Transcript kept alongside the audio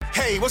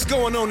Hey, what's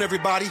going on,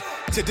 everybody?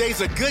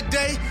 Today's a good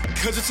day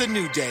because it's a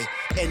new day.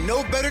 And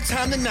no better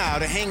time than now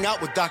to hang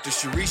out with Dr.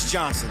 Sharice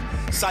Johnson,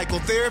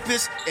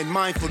 psychotherapist and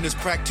mindfulness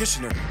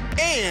practitioner,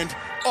 and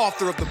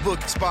author of the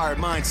book Inspired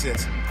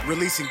Mindsets,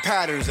 Releasing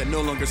Patterns That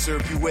No Longer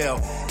Serve You Well.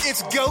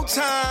 It's go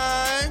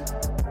time!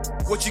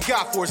 What you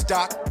got for us,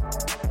 Doc?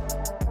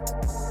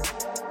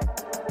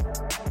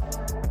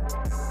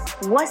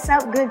 What's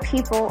up, good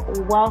people?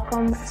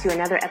 Welcome to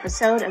another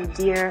episode of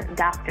Dear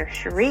Dr.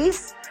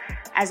 Sharice.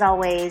 As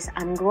always,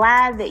 I'm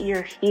glad that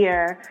you're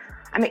here.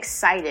 I'm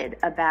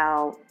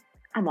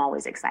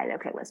always excited.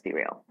 Okay, let's be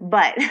real.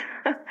 But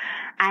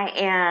I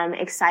am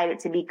excited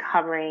to be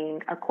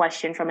covering a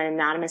question from an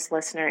anonymous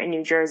listener in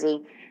New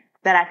Jersey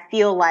that I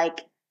feel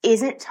like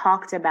isn't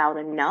talked about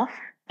enough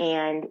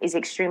and is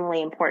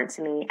extremely important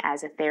to me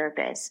as a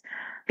therapist.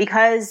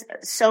 Because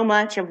so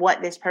much of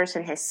what this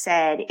person has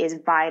said is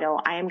vital,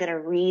 I am going to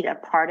read a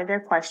part of their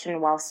question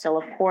while still,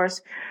 of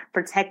course,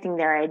 protecting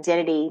their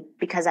identity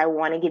because I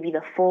want to give you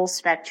the full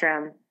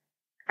spectrum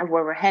of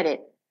where we're headed.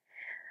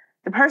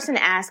 The person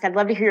asked, I'd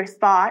love to hear your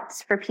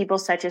thoughts for people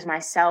such as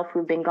myself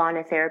who've been gone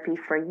to therapy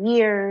for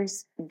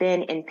years,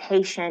 been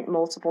inpatient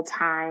multiple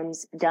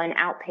times, done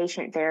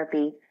outpatient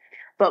therapy,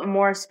 but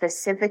more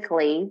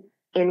specifically,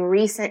 in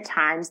recent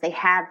times, they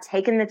have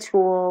taken the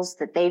tools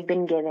that they've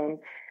been given,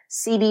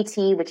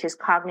 CBT, which is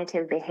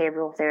cognitive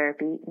behavioral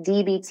therapy,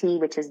 DBT,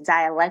 which is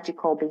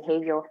dialectical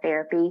behavioral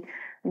therapy,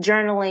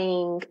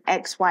 journaling,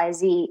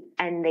 XYZ,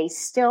 and they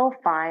still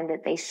find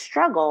that they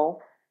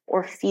struggle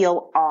or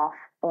feel off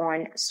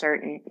on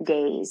certain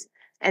days.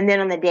 And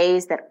then on the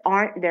days that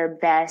aren't their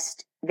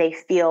best, they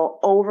feel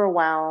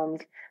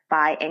overwhelmed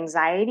by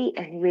anxiety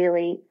and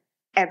really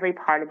every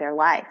part of their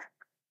life.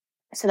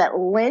 So that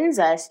lends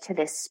us to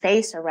this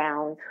space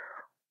around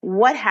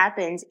what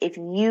happens if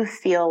you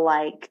feel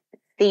like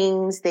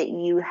things that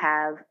you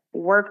have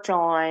worked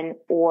on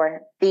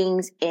or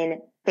things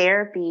in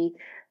therapy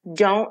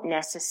don't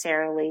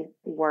necessarily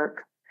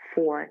work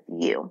for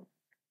you.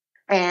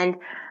 And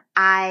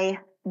I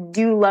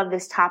do love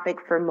this topic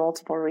for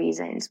multiple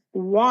reasons.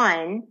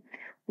 One,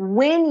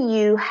 when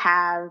you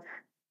have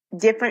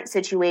different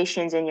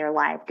situations in your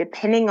life,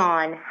 depending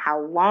on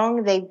how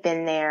long they've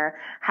been there,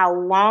 how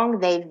long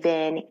they've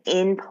been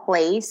in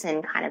place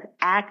and kind of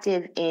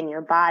active in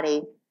your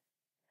body,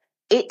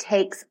 it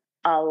takes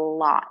a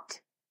lot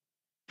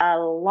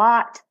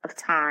of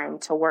time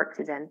to work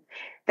through them.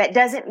 That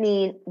doesn't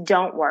mean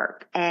don't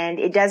work. And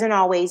it doesn't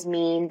always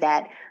mean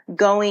that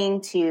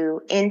going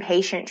to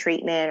inpatient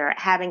treatment or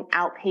having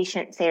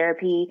outpatient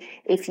therapy,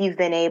 if you've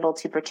been able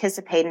to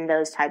participate in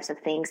those types of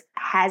things,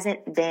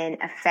 hasn't been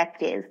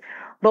effective.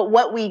 But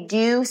what we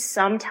do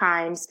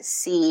sometimes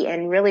see,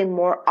 and really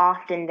more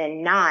often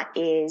than not,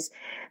 is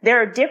there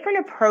are different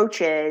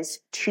approaches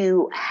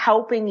to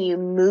helping you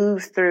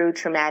move through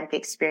traumatic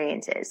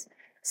experiences.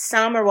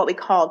 Some are what we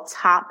call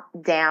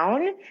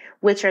top-down,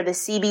 which are the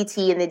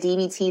CBT and the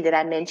DBT that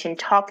I mentioned.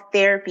 Talk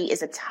therapy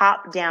is a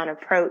top-down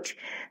approach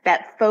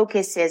that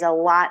focuses a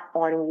lot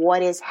on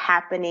what is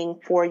happening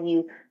for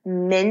you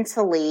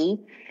mentally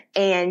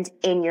and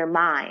in your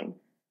mind.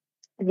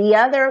 The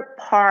other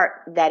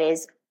part that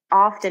is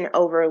often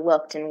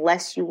overlooked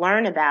unless you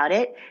learn about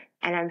it,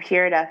 and I'm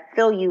here to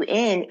fill you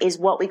in, is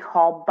what we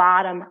call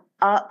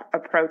bottom-up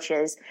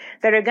approaches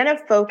that are going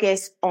to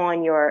focus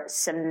on your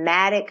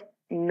somatic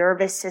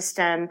nervous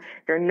system,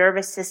 your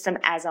nervous system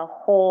as a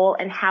whole,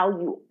 and how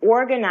you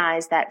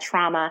organize that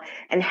trauma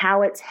and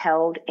how it's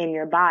held in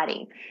your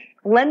body.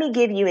 Let me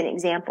give you an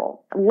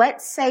example.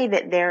 Let's say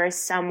that there is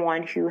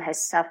someone who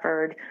has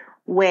suffered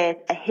with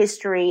a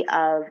history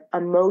of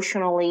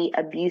emotionally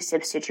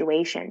abusive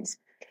situations.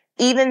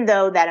 Even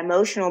though that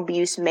emotional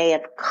abuse may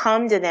have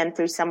come to them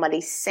through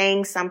somebody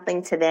saying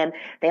something to them,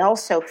 they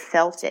also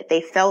felt it. They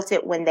felt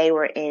it when they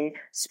were in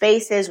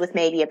spaces with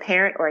maybe a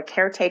parent or a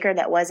caretaker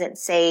that wasn't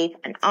safe,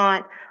 an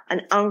aunt,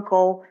 an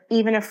uncle,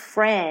 even a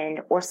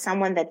friend, or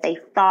someone that they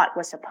thought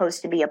was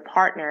supposed to be a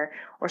partner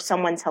or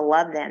someone to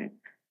love them.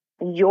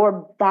 Your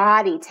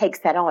body takes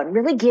that on.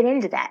 Really get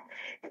into that.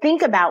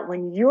 Think about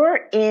when you're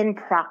in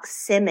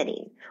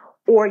proximity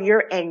or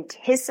you're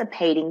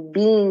anticipating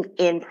being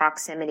in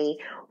proximity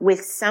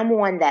with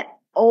someone that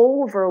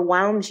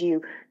overwhelms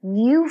you,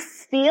 you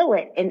feel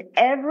it in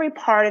every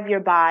part of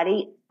your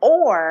body,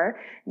 or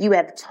you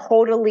have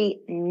totally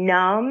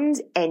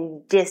numbed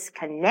and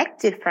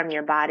disconnected from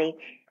your body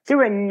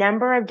through a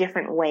number of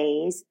different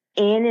ways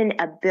in an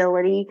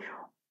ability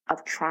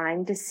of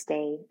trying to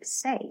stay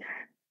safe.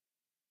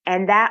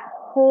 And that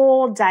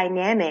whole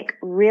dynamic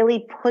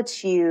really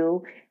puts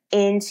you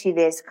into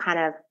this kind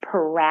of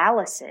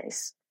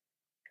paralysis.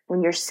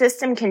 When your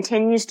system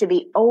continues to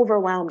be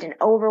overwhelmed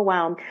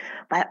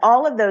by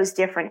all of those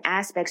different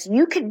aspects,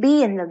 you could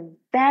be in the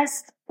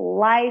best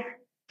life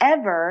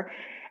ever,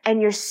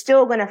 and you're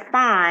still going to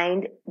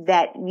find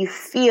that you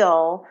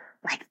feel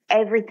like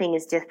everything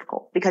is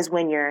difficult. Because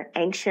when you're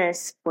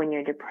anxious, when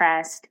you're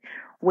depressed,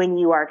 when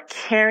you are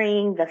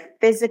carrying the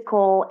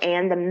physical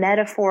and the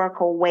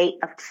metaphorical weight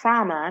of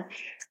trauma,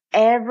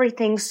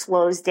 everything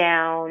slows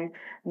down.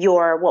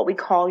 what we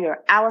call your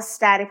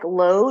allostatic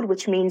load,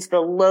 which means the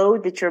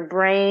load that your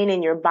brain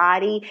and your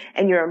body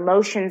and your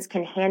emotions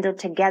can handle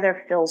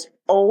together feels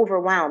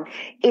overwhelmed.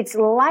 It's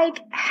like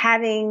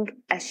having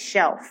a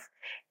shelf,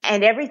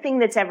 and everything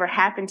that's ever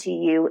happened to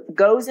you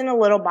goes in a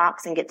little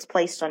box and gets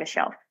placed on a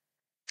shelf,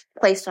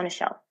 placed on a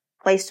shelf,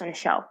 placed on a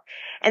shelf.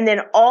 And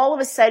then all of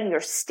a sudden you're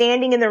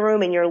standing in the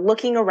room and you're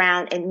looking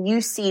around and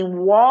you see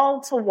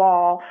wall to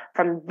wall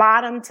from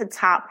bottom to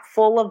top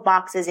full of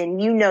boxes,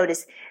 and you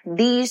notice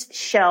these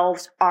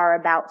shelves are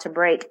about to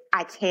break.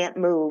 I can't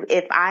move.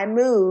 If I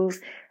move,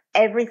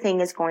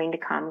 everything is going to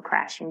come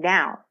crashing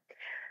down.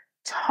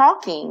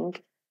 Talking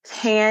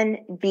can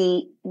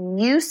be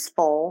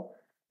useful,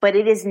 but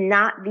it is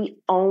not the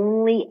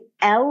only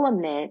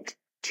element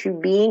to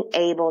being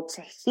able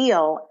to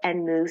heal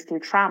and move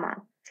through trauma.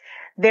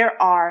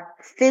 There are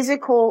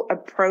physical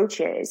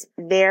approaches.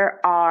 There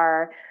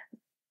are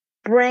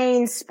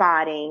brain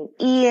spotting,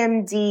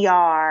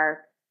 EMDR,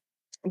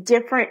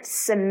 different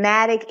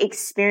somatic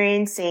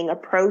experiencing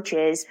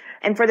approaches.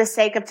 And for the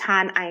sake of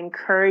time, I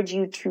encourage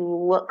you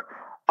to look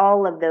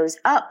all of those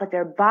up, but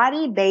they're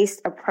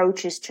body-based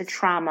approaches to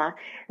trauma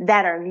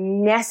that are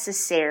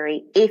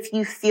necessary if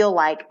you feel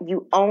like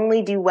you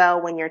only do well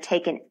when you're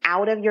taken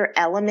out of your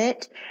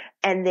element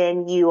and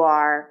then you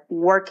are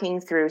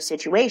working through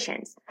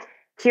situations.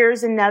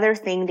 Here's another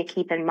thing to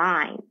keep in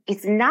mind.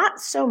 It's not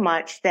so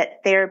much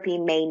that therapy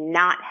may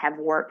not have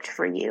worked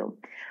for you,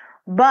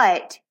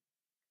 but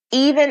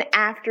even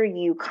after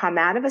you come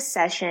out of a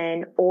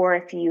session, or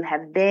if you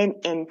have been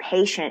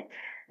inpatient,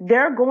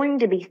 there are going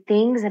to be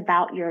things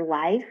about your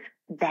life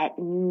that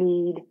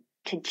need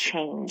to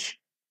change.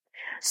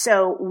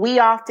 So we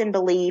often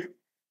believe,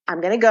 I'm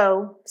going to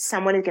go,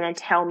 someone is going to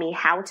tell me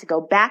how to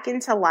go back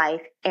into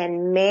life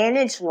and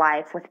manage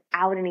life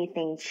without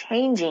anything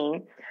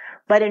changing.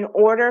 But in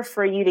order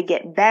for you to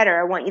get better,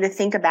 I want you to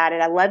think about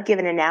it. I love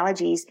giving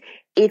analogies.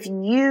 If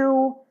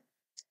you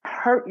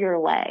hurt your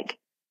leg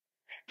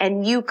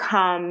and you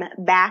come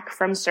back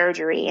from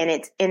surgery and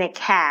it's in a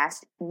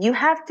cast, you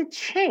have to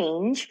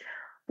change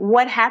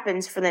what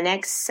happens for the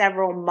next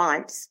several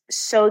months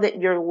so that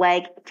your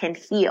leg can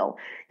heal.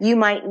 You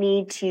might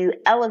need to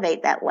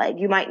elevate that leg.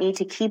 You might need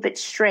to keep it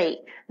straight.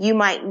 You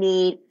might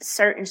need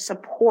certain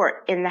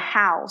support in the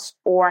house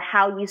or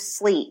how you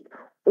sleep,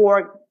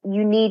 or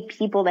you need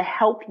people to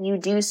help you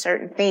do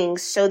certain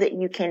things so that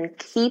you can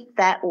keep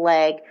that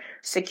leg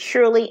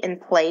securely in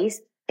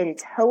place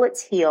until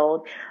it's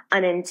healed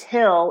and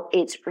until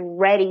it's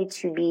ready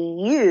to be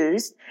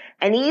used.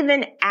 And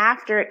even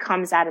after it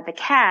comes out of the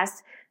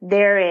cast,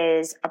 there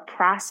is a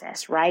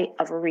process, right,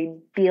 of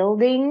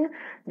rebuilding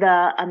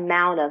the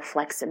amount of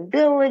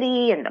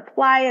flexibility and the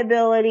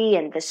pliability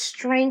and the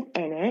strength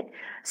in it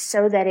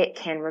so that it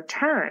can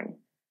return.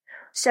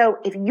 So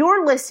if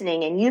you're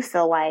listening and you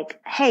feel like,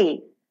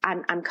 hey,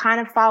 I'm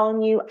kind of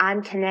following you,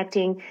 I'm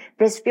connecting,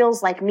 this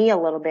feels like me a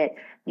little bit,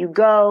 you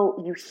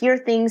go, you hear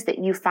things that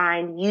you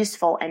find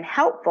useful and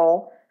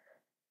helpful,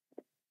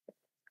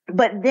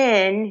 but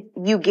then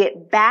you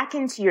get back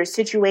into your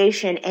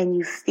situation and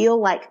you feel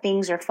like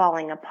things are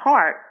falling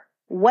apart.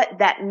 What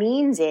that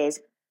means is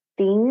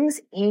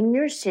things in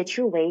your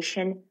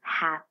situation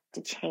have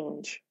to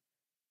change.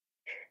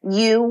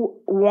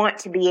 You want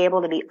to be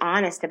able to be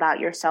honest about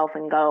yourself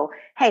and go,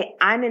 hey,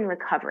 I'm in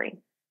recovery.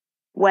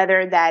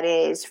 Whether that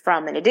is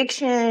from an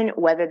addiction,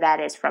 whether that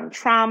is from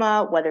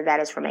trauma, whether that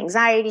is from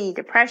anxiety,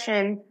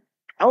 depression,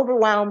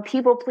 overwhelm,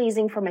 people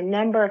pleasing, from a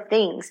number of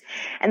things.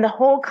 And the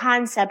whole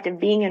concept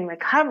of being in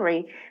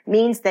recovery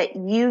means that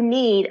you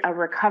need a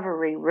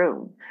recovery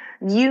room.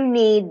 You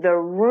need the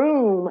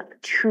room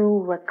to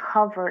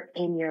recover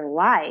in your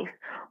life.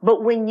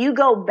 But when you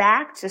go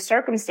back to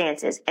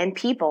circumstances and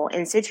people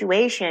and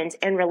situations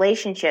and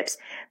relationships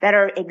that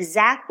are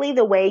exactly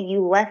the way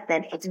you left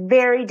them, it's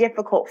very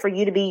difficult for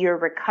you to be your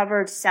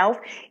recovered self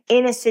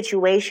in a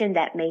situation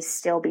that may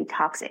still be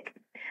toxic.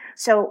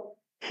 So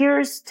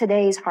here's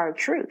today's hard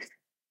truth.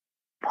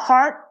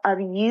 Part of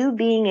you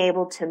being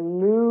able to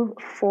move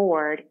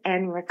forward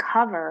and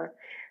recover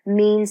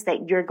means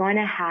that you're going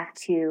to have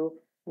to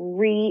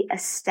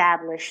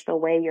reestablish the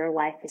way your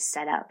life is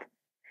set up.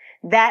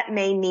 That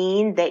may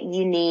mean that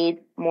you need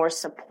more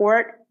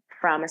support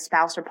from a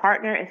spouse or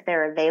partner if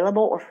they're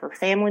available, or for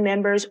family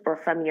members, or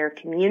from your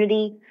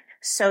community,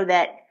 so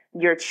that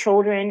your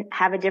children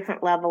have a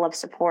different level of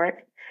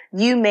support.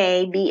 You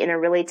may be in a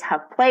really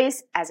tough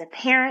place as a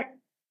parent,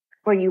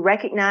 where you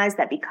recognize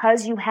that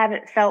because you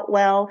haven't felt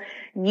well,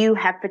 you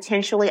have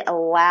potentially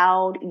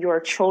allowed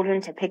your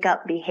children to pick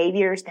up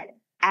behaviors that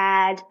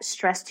add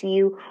stress to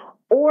you,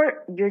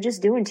 or you're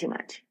just doing too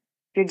much.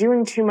 You're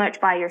doing too much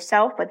by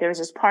yourself, but there's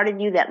this part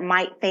of you that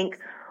might think,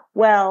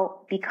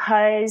 well,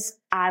 because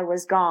I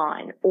was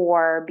gone,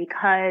 or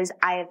because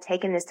I have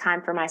taken this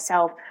time for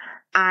myself,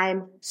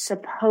 I'm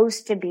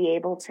supposed to be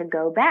able to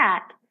go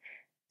back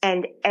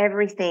and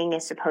everything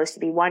is supposed to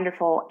be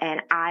wonderful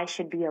and I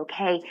should be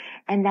okay.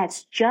 And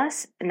that's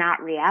just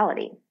not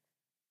reality.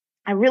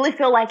 I really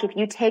feel like if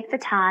you take the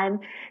time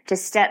to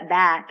step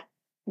back,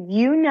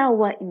 you know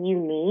what you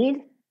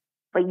need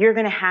but you're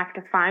going to have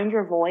to find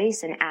your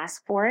voice and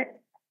ask for it,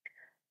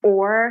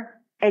 or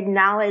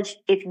acknowledge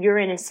if you're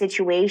in a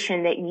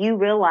situation that you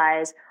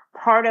realize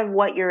part of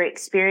what you're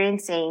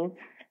experiencing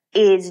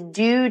is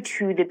due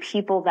to the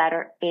people that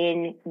are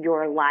in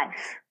your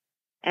life.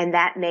 And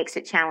that makes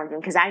it challenging,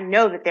 because I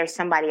know that there's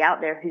somebody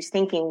out there who's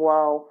thinking,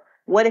 well,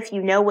 what if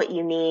you know what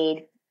you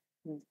need,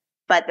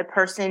 but the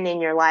person in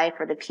your life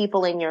or the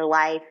people in your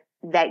life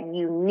that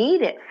you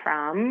need it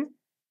from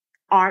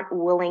aren't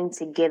willing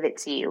to give it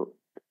to you?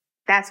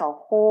 That's a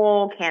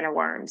whole can of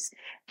worms.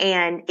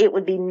 And it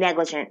would be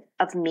negligent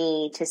of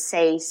me to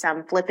say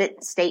some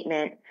flippant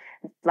statement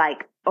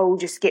like, oh,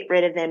 just get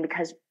rid of them,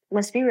 because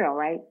let's be real,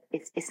 right?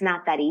 It's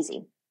not that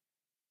easy.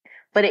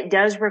 But it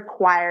does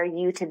require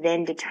you to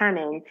then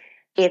determine,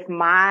 if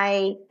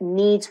my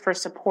needs for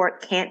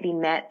support can't be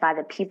met by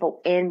the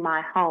people in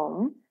my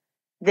home,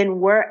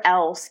 then where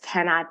else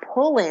can I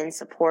pull in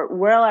support?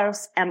 Where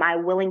else am I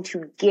willing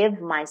to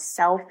give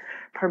myself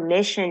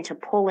permission to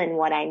pull in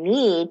what I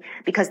need?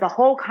 Because the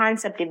whole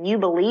concept of you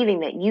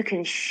believing that you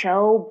can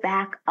show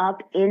back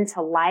up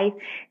into life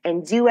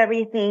and do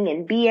everything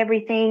and be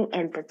everything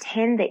and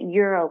pretend that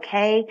you're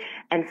okay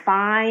and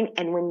fine,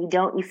 and when you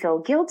don't, you feel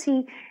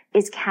guilty,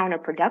 is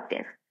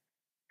counterproductive.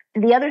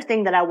 The other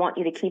thing that I want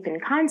you to keep in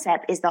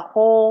concept is the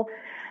whole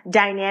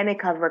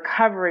dynamic of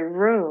recovery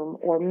room,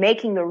 or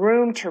making the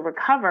room to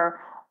recover,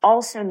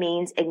 also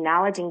means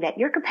acknowledging that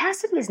your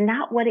capacity is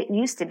not what it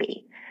used to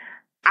be.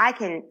 I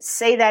can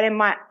say that in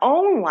my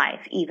own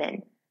life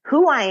even.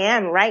 Who I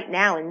am right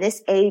now in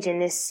this age, in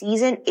this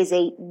season, is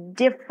a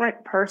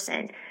different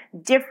person,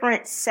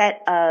 different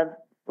set of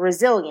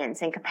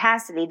resilience and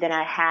capacity than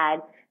I had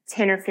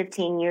 10 or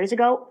 15 years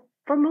ago,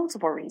 for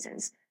multiple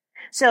reasons.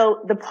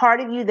 So the part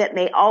of you that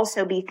may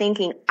also be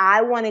thinking,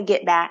 I want to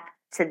get back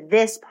to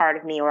this part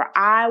of me, or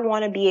I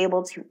want to be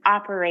able to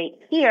operate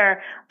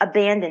here,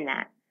 abandon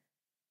that.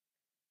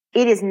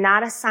 It is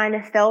not a sign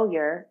of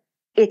failure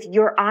if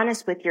you're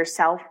honest with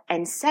yourself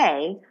and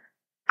say,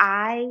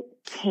 I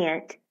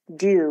can't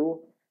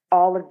do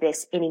all of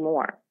this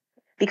anymore.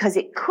 Because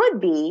it could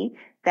be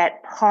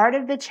that part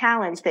of the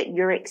challenge that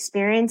you're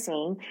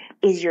experiencing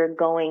is you're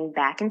going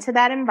back into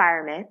that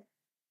environment.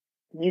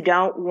 You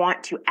don't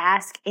want to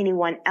ask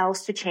anyone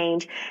else to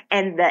change,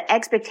 and the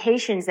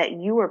expectations that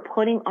you are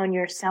putting on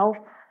yourself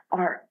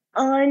are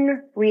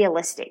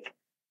unrealistic.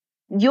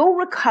 You'll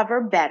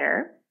recover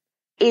better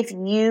if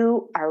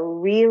you are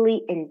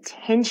really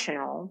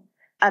intentional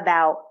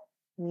about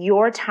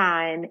your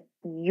time,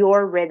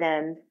 your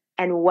rhythm,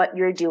 and what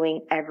you're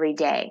doing every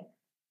day.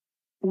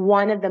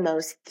 One of the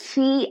most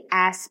key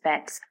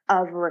aspects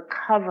of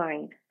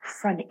recovering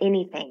from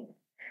anything,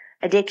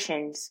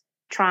 addictions,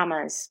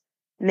 traumas,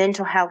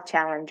 mental health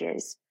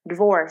challenges,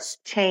 divorce,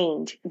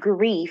 change,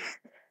 grief,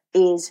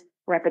 is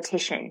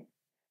repetition.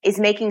 Is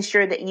making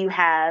sure that you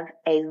have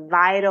a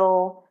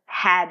vital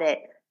habit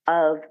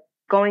of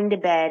going to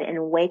bed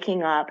and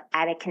waking up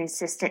at a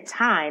consistent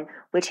time,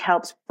 which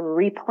helps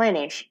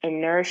replenish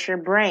and nourish your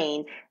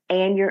brain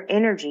and your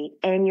energy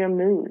and your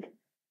mood.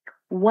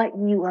 What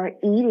you are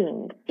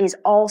eating is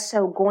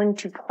also going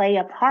to play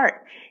a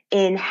part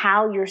in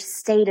how your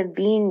state of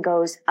being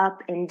goes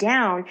up and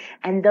down.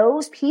 And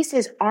those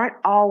pieces aren't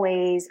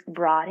always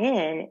brought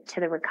in to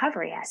the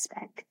recovery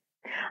aspect.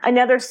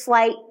 Another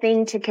slight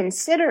thing to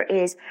consider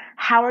is,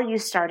 how are you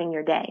starting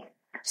your day?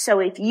 So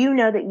if you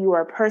know that you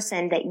are a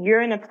person that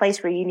you're in a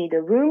place where you need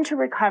the room to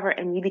recover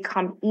and you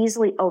become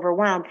easily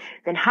overwhelmed,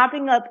 then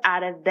hopping up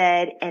out of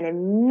bed and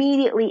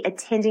immediately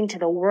attending to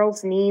the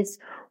world's needs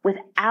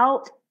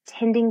without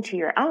tending to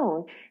your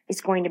own is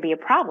going to be a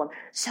problem.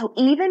 So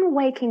even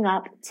waking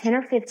up 10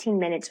 or 15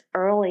 minutes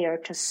earlier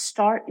to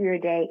start your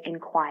day in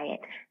quiet,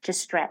 to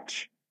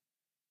stretch,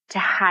 to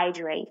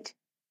hydrate,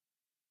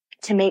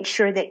 to make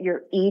sure that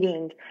you're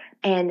eating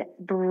and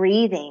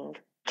breathing,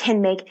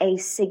 can make a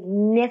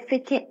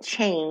significant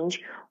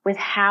change with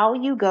how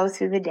you go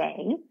through the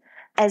day,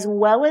 as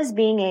well as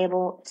being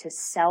able to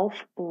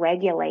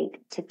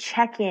self-regulate, to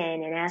check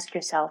in and ask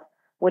yourself,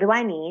 what do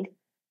I need?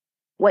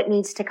 What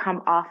needs to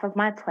come off of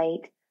my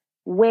plate?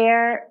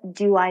 Where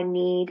do I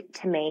need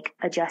to make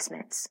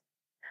adjustments?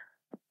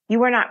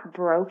 You are not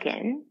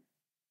broken,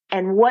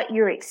 and what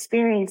you're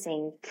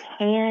experiencing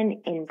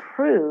can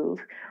improve,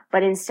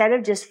 but instead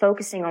of just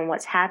focusing on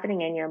what's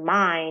happening in your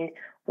mind,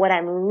 what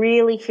I'm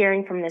really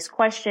hearing from this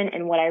question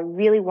and what I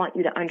really want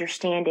you to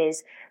understand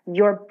is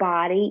your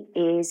body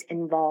is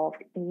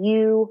involved.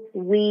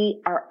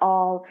 We are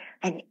all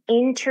an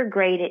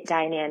integrated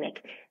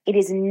dynamic. It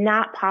is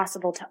not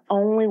possible to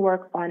only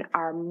work on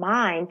our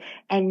mind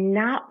and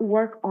not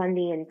work on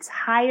the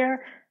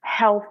entire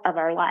health of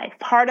our life.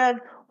 Part of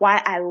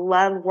why I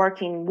love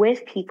working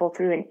with people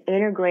through an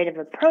integrative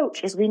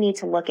approach is we need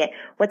to look at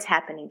what's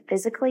happening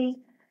physically,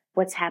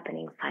 what's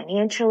happening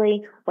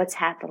financially, what's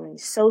happening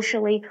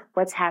socially,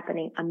 what's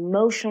happening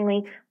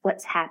emotionally,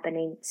 what's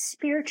happening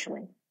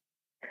spiritually.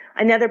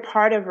 Another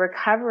part of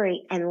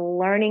recovery and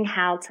learning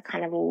how to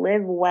kind of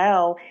live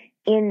well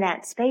in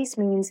that space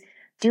means,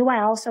 do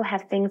I also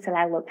have things that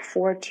I look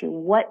forward to?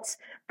 What's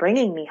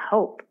bringing me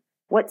hope?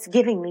 What's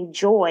giving me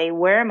joy?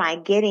 Where am I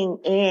getting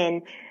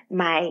in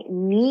my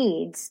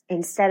needs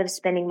instead of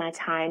spending my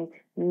time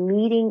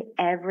meeting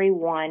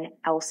everyone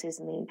else's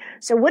need?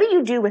 So what do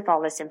you do with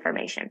all this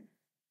information?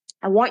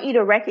 I want you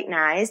to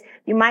recognize,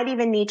 you might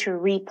even need to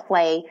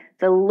replay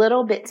the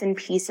little bits and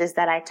pieces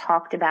that I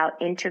talked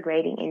about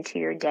integrating into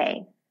your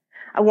day.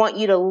 I want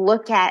you to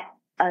look at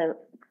a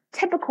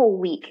typical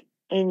week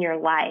in your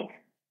life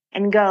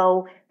and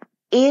go,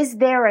 is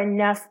there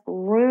enough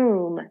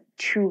room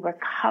to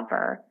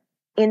recover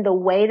in the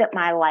way that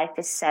my life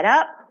is set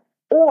up?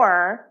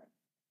 Or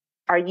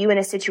are you in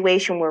a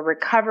situation where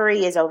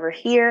recovery is over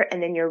here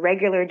and then your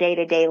regular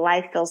day-to-day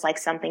life feels like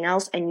something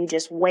else and you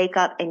just wake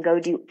up and go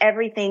do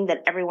everything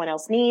that everyone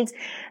else needs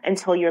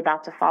until you're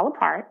about to fall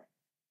apart,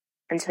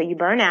 until you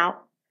burn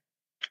out,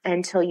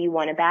 until you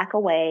want to back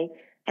away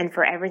and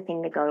for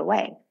everything to go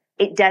away?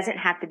 It doesn't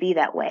have to be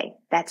that way.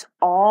 That's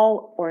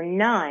all or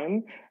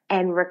none.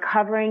 And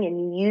recovering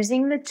and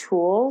using the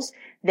tools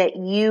that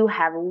you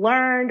have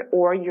learned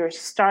or you're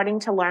starting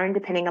to learn,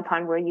 depending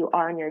upon where you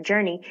are in your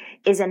journey,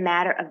 is a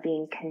matter of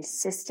being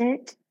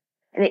consistent.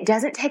 And it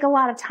doesn't take a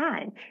lot of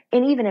time.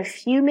 And even a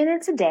few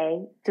minutes a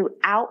day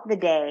throughout the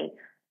day,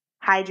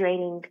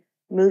 hydrating,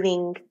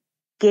 moving,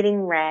 getting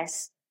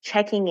rest,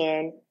 checking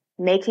in,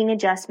 making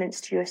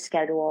adjustments to your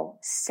schedule,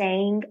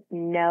 saying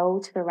no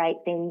to the right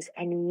things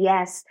and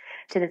yes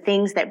to the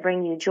things that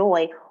bring you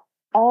joy.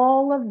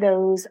 All of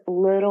those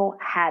little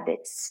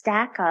habits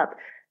stack up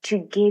to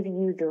give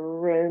you the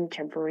room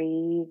to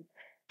breathe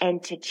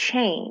and to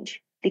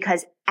change.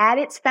 Because at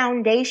its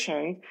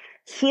foundation,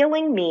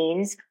 healing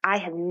means I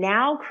have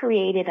now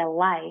created a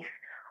life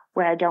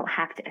where I don't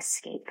have to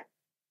escape.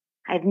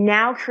 I've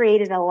now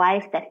created a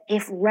life that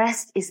if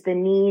rest is the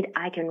need,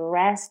 I can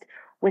rest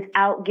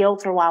without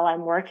guilt or while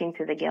I'm working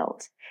through the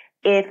guilt.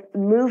 If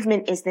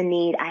movement is the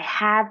need, I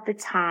have the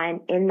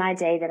time in my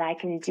day that I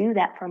can do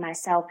that for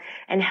myself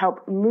and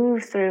help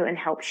move through and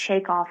help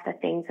shake off the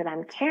things that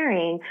I'm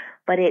carrying.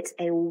 But it's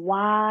a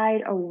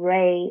wide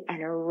array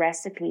and a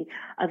recipe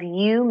of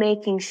you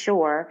making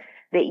sure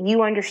that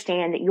you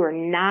understand that you are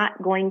not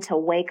going to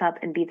wake up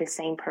and be the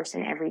same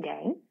person every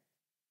day.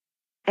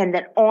 And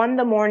that on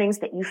the mornings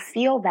that you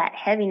feel that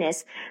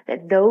heaviness,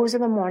 that those are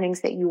the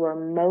mornings that you are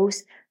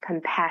most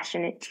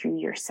compassionate to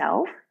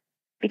yourself.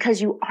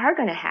 Because you are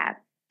going to have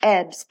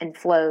ebbs and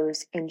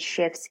flows and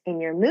shifts in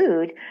your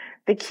mood.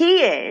 The key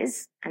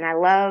is, and I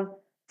love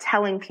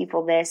telling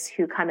people this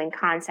who come in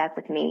contact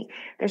with me,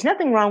 there's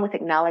nothing wrong with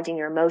acknowledging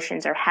your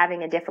emotions or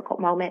having a difficult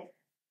moment,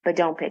 but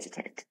don't pitch a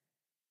tent.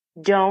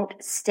 Don't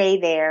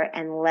stay there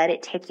and let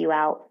it take you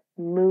out.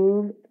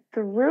 Move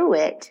through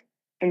it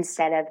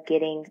instead of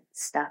getting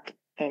stuck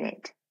in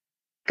it.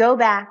 Go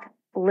back.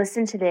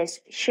 Listen to this,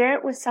 share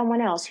it with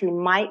someone else who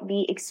might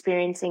be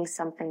experiencing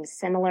something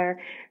similar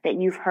that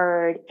you've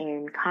heard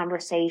in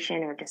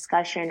conversation or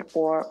discussion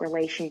or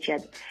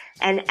relationship.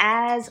 And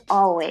as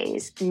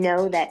always,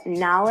 know that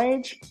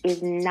knowledge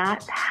is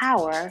not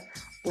power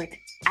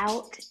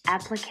without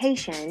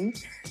application.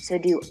 So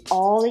do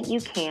all that you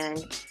can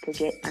to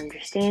get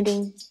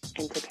understanding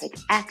and to take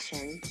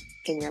action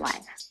in your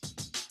life.